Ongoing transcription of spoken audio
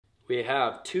We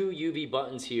have two UV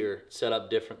buttons here set up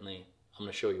differently. I'm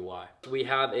gonna show you why. We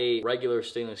have a regular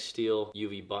stainless steel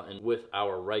UV button with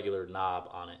our regular knob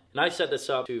on it. And I set this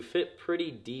up to fit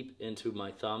pretty deep into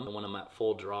my thumb. And when I'm at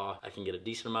full draw, I can get a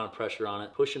decent amount of pressure on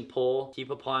it. Push and pull, keep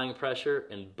applying pressure,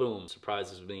 and boom,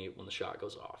 surprises me when the shot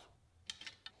goes off.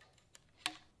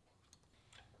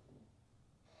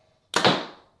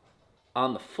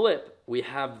 On the flip, we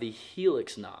have the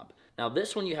Helix knob. Now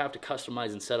this one you have to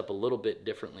customize and set up a little bit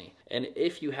differently. And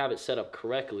if you have it set up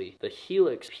correctly, the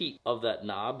Helix peak of that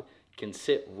knob can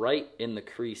sit right in the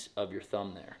crease of your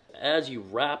thumb there. As you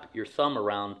wrap your thumb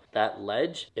around that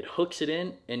ledge, it hooks it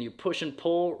in and you push and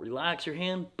pull, relax your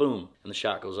hand, boom, and the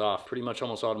shot goes off pretty much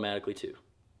almost automatically too.